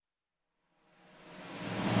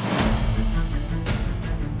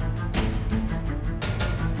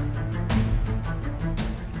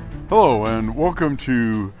Hello, and welcome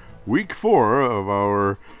to week 4 of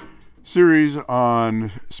our series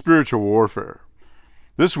on spiritual warfare.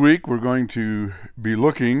 This week, we're going to be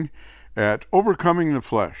looking at overcoming the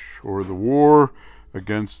flesh, or the war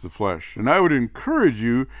against the flesh. And I would encourage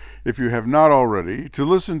you, if you have not already, to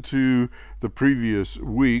listen to the previous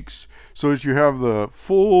weeks so that you have the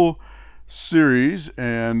full series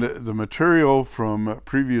and the material from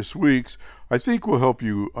previous weeks. I think will help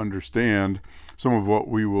you understand some of what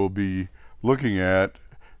we will be looking at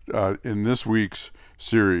in this week's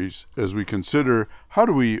series as we consider how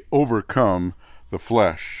do we overcome the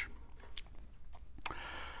flesh.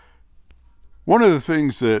 One of the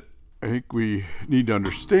things that I think we need to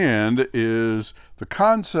understand is the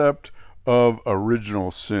concept of original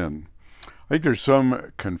sin. I think there's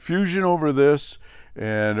some confusion over this,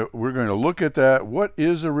 and we're going to look at that. What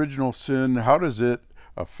is original sin? How does it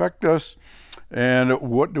affect us? And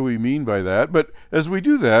what do we mean by that? But as we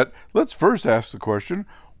do that, let's first ask the question,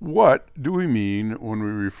 what do we mean when we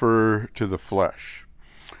refer to the flesh?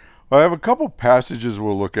 I have a couple passages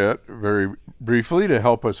we'll look at very briefly to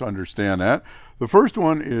help us understand that. The first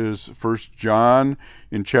one is 1 John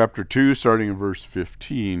in chapter 2, starting in verse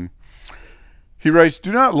 15. He writes,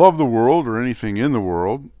 "Do not love the world or anything in the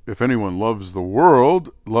world. If anyone loves the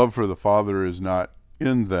world, love for the Father is not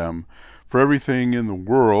in them. For everything in the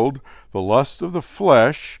world, the lust of the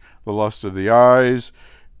flesh, the lust of the eyes,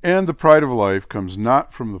 and the pride of life comes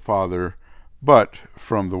not from the Father, but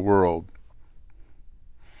from the world."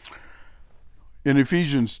 In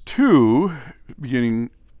Ephesians 2,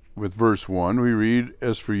 beginning with verse 1, we read,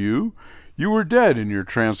 "As for you, you were dead in your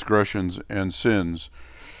transgressions and sins,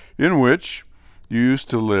 in which you used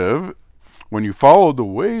to live when you followed the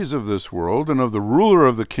ways of this world and of the ruler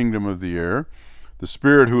of the kingdom of the air, the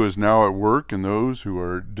spirit who is now at work in those who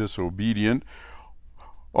are disobedient.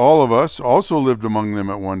 All of us also lived among them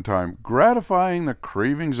at one time, gratifying the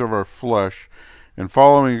cravings of our flesh and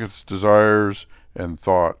following its desires and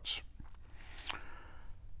thoughts."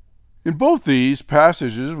 In both these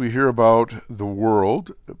passages, we hear about the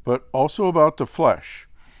world, but also about the flesh.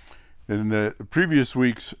 In the previous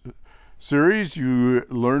week's series, you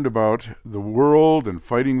learned about the world and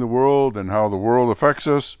fighting the world and how the world affects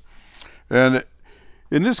us. And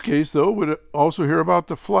in this case, though, we'd also hear about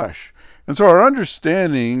the flesh. And so our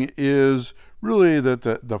understanding is really that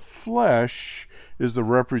the flesh is the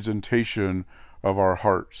representation of our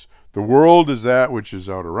hearts. The world is that which is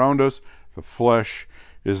out around us. The flesh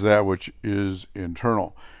is that which is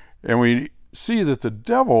internal. And we see that the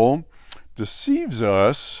devil deceives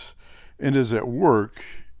us and is at work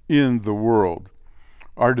in the world.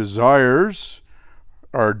 Our desires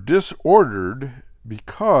are disordered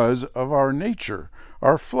because of our nature,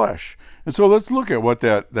 our flesh. And so let's look at what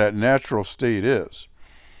that natural state is.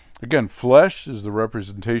 Again, flesh is the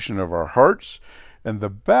representation of our hearts, and the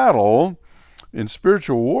battle in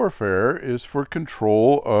spiritual warfare is for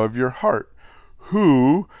control of your heart.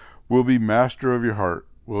 Who will be master of your heart?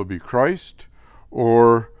 Will it be Christ,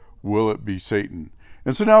 or will it be Satan?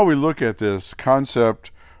 And so now we look at this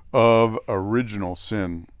concept of original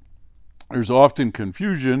sin. There's often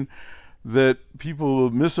confusion that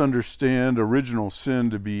people misunderstand original sin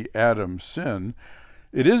to be Adam's sin.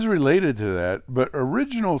 It is related to that, but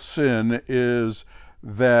original sin is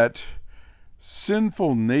that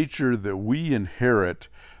sinful nature that we inherit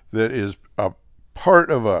that is a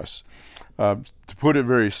part of us. To put it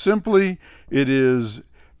very simply, it is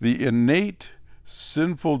the innate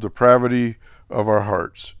sinful depravity of our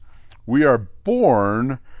hearts. We are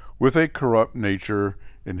born with a corrupt nature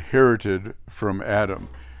inherited from Adam.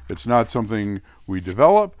 It's not something we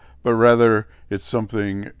develop, but rather it's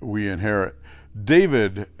something we inherit.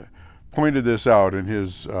 David pointed this out in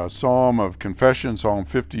his Psalm of Confession, Psalm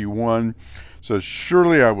 51, says,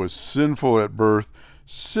 "Surely I was sinful at birth,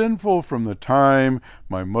 sinful from the time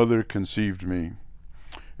my mother conceived me."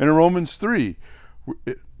 And in Romans 3,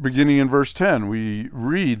 beginning in verse 10, we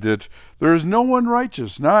read that there is no one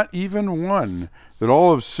righteous, not even one, that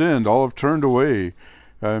all have sinned, all have turned away,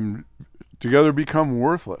 together become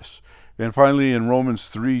worthless. And finally, in Romans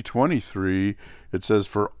 3:23, it says,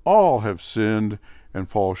 "For all have sinned and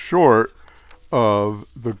fall short of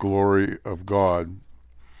the glory of God."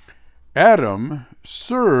 Adam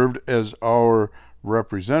served as our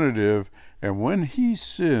representative, and when he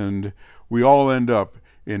sinned, we all end up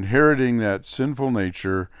inheriting that sinful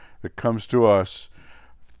nature that comes to us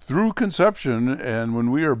through conception, and when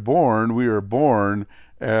we are born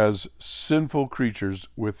as sinful creatures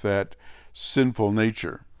with that sinful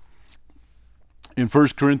nature. In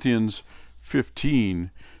 1 Corinthians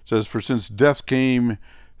 15, it says, "For since death came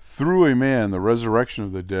through a man, the resurrection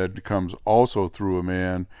of the dead comes also through a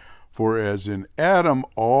man. For as in Adam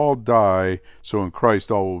all die, so in Christ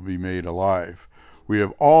all will be made alive. We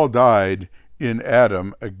have all died in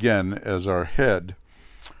Adam, again as our head.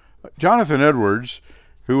 Jonathan Edwards,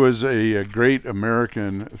 who was a great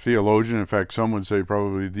American theologian, in fact, some would say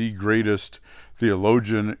probably the greatest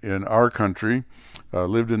theologian in our country,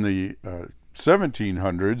 lived in the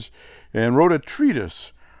 1700s, and wrote a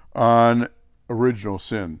treatise on original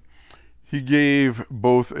sin. He gave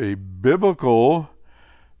both a biblical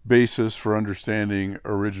basis for understanding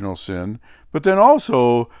original sin, but then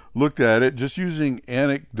also looked at it just using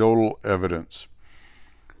anecdotal evidence.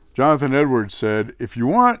 Jonathan Edwards said, if you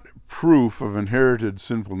want proof of inherited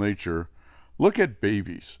sinful nature, look at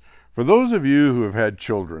babies. For those of you who have had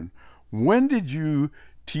children, when did you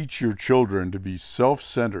teach your children to be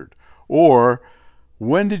self-centered? Or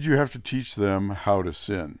when did you have to teach them how to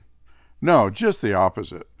sin? No, just the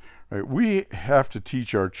opposite. Right? We have to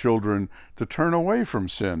teach our children to turn away from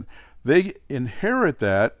sin. They inherit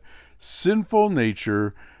that sinful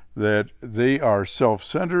nature, that they are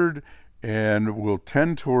self-centered and will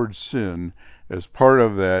tend towards sin as part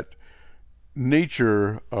of that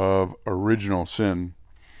nature of original sin.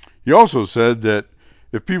 He also said that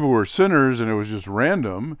if people were sinners and it was just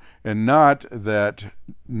random and not that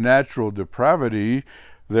natural depravity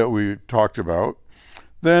that we talked about,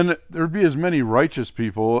 then there'd be as many righteous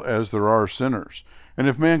people as there are sinners. And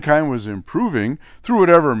if mankind was improving through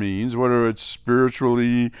whatever means, whether it's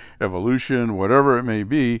spiritually, evolution, whatever it may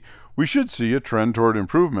be, we should see a trend toward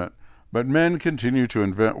improvement. But men continue to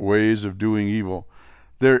invent ways of doing evil.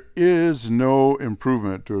 There is no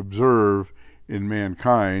improvement to observe in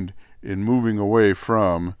mankind in moving away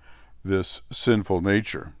from this sinful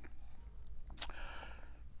nature.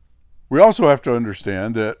 We also have to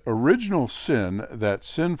understand that original sin, that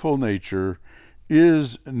sinful nature,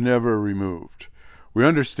 is never removed. We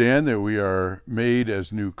understand that we are made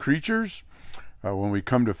as new creatures when we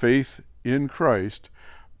come to faith in Christ,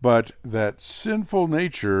 but that sinful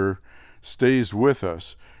nature stays with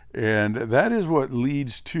us. And that is what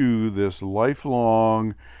leads to this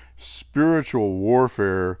lifelong spiritual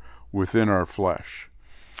warfare within our flesh.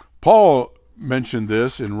 Paul mentioned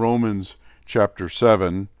this in Romans chapter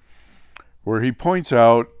 7, where he points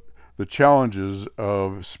out the challenges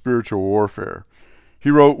of spiritual warfare. He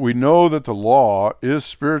wrote, "We know that the law is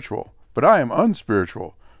spiritual, but I am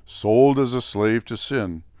unspiritual, sold as a slave to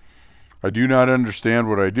sin. I do not understand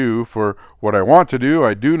what I do, for what I want to do,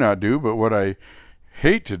 I do not do, but what I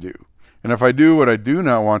hate to do. And if I do what I do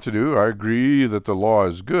not want to do, I agree that the law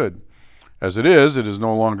is good. As it is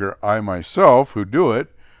no longer I myself who do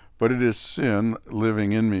it, but it is sin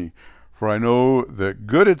living in me. For I know that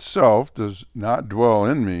good itself does not dwell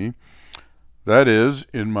in me, that is,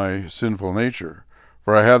 in my sinful nature.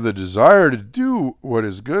 For I have the desire to do what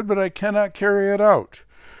is good, but I cannot carry it out.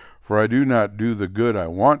 For I do not do the good I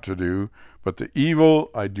want to do, but the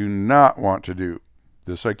evil I do not want to do.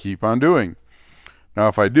 This I keep on doing. Now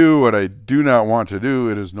if I do what I do not want to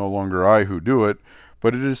do, it is no longer I who do it,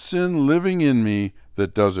 but it is sin living in me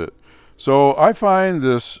that does it. So I find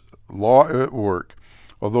this law at work.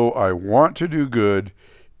 Although I want to do good,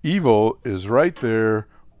 evil is right there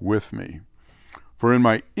with me. For in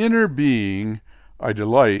my inner being I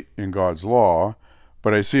delight in God's law,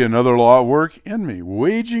 but I see another law at work in me,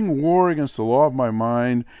 waging war against the law of my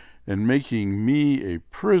mind and making me a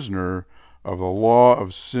prisoner of the law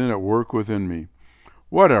of sin at work within me.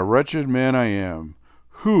 What a wretched man I am!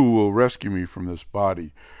 Who will rescue me from this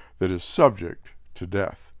body that is subject to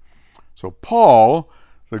death?" So Paul,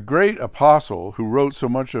 the great apostle who wrote so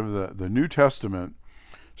much of the New Testament,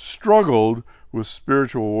 struggled with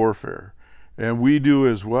spiritual warfare, and we do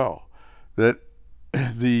as well. That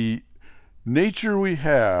the nature we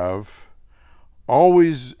have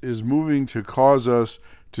always is moving to cause us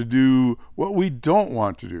to do what we don't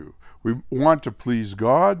want to do. We want to please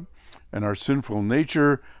God, and our sinful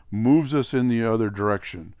nature moves us in the other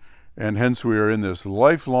direction. And hence we are in this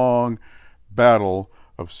lifelong battle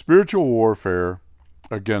of spiritual warfare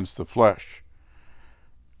against the flesh.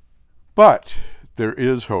 But there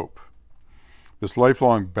is hope. This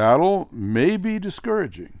lifelong battle may be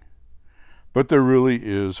discouraging, but there really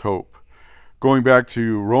is hope. Going back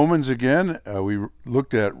to Romans again, we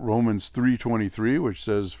looked at Romans 3:23, which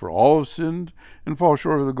says, "For all have sinned and fall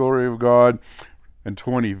short of the glory of God." And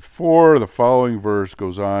 24, the following verse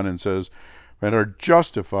goes on and says, "And are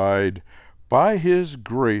justified by his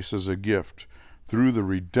grace as a gift through the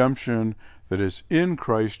redemption that is in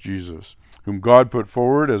Christ Jesus, whom God put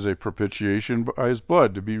forward as a propitiation by his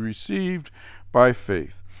blood to be received by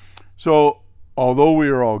faith." So, although we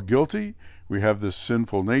are all guilty, we have this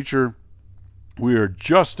sinful nature, we are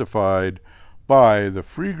justified by the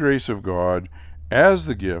free grace of God as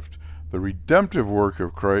the gift, the redemptive work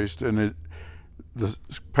of Christ. And the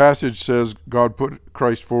passage says God put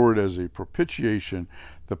Christ forward as a propitiation,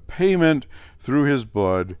 the payment through his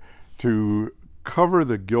blood to cover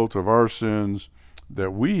the guilt of our sins,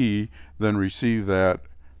 that we then receive that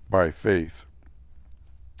by faith.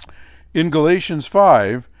 In Galatians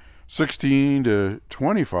 5:16 to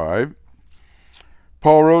 25,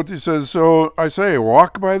 Paul wrote, he says, "So I say,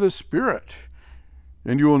 walk by the Spirit,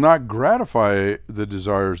 and you will not gratify the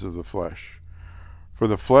desires of the flesh. For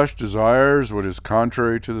the flesh desires what is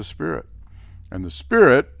contrary to the Spirit, and the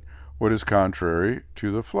Spirit what is contrary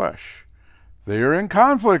to the flesh. They are in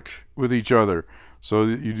conflict with each other, so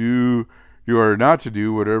that you are not to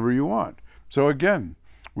do whatever you want." So again,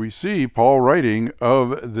 we see Paul writing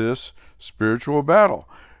of this spiritual battle.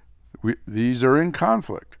 These are in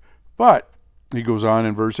conflict. But he goes on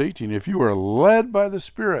in verse 18, "If you are led by the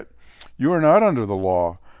Spirit, you are not under the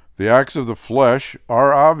law. The acts of the flesh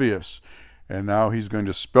are obvious." And now he's going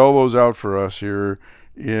to spell those out for us here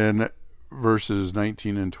in verses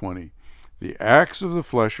 19 and 20. The acts of the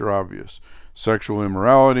flesh are obvious: sexual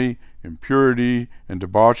immorality, impurity and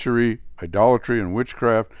debauchery, idolatry and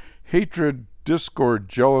witchcraft, hatred, discord,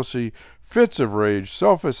 jealousy, fits of rage,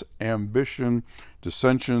 selfish ambition,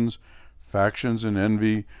 dissensions, factions and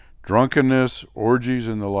envy, drunkenness, orgies,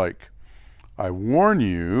 and the like. I warn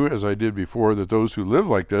you, as I did before, that those who live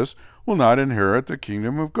like this will not inherit the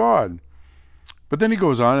kingdom of God. But then he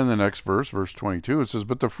goes on in the next verse, verse 22, it says,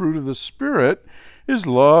 "But the fruit of the Spirit is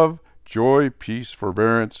love, joy, peace,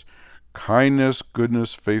 forbearance, kindness,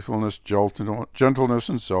 goodness, faithfulness, gentleness,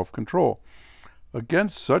 and self-control.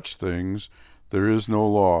 Against such things there is no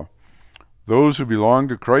law. Those who belong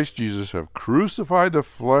to Christ Jesus have crucified the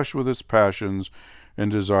flesh with its passions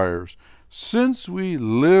and desires. Since we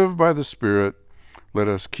live by the Spirit, let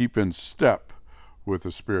us keep in step with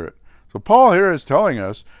the Spirit." So Paul here is telling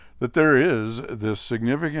us that there is this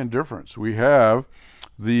significant difference. We have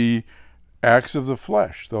the acts of the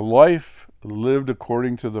flesh, the life lived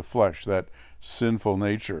according to the flesh, that sinful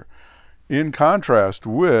nature, in contrast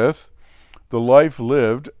with the life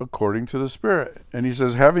lived according to the Spirit. And he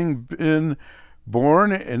says, having been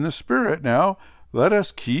born in the Spirit now, let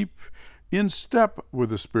us keep in step with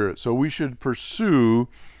the Spirit. So we should pursue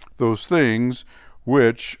those things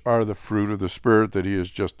which are the fruit of the Spirit that he has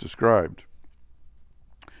just described.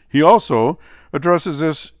 He also addresses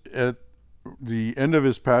this at the end of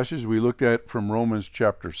his passage we looked at from Romans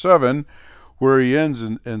chapter 7, where he ends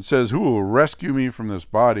and says, "Who will rescue me from this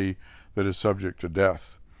body that is subject to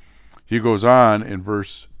death?" He goes on in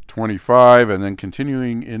verse 25 and then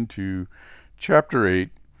continuing into chapter 8,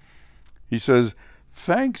 he says,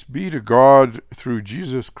 "Thanks be to God through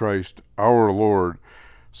Jesus Christ our Lord.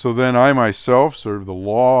 So then I myself serve the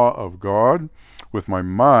law of God with my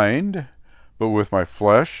mind, but with my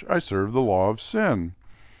flesh I serve the law of sin.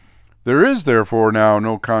 There is therefore now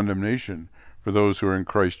no condemnation for those who are in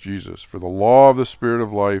Christ Jesus. For the law of the Spirit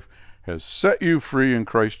of life has set you free in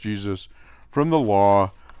Christ Jesus from the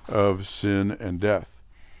law of sin and death.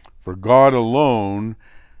 For God alone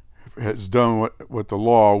has done what the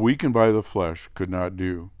law, weakened by the flesh, could not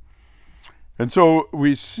do." And so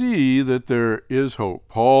we see that there is hope.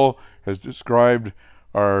 Paul has described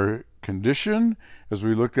our condition as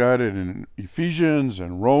we looked at it in Ephesians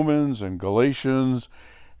and Romans and Galatians,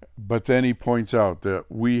 but then he points out that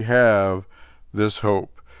we have this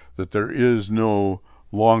hope, that there is no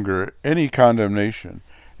longer any condemnation.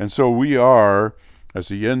 And so we are, as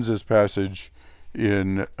he ends this passage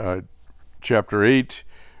in chapter 8,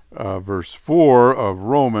 verse 4 of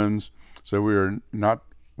Romans, so we are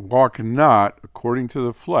walk not according to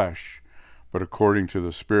the flesh, but according to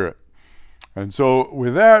the Spirit. And so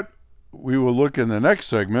with that, we will look in the next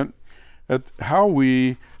segment at how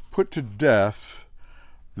we put to death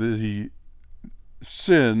the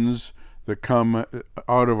sins that come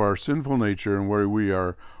out of our sinful nature and where we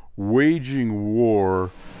are waging war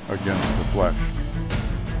against the flesh.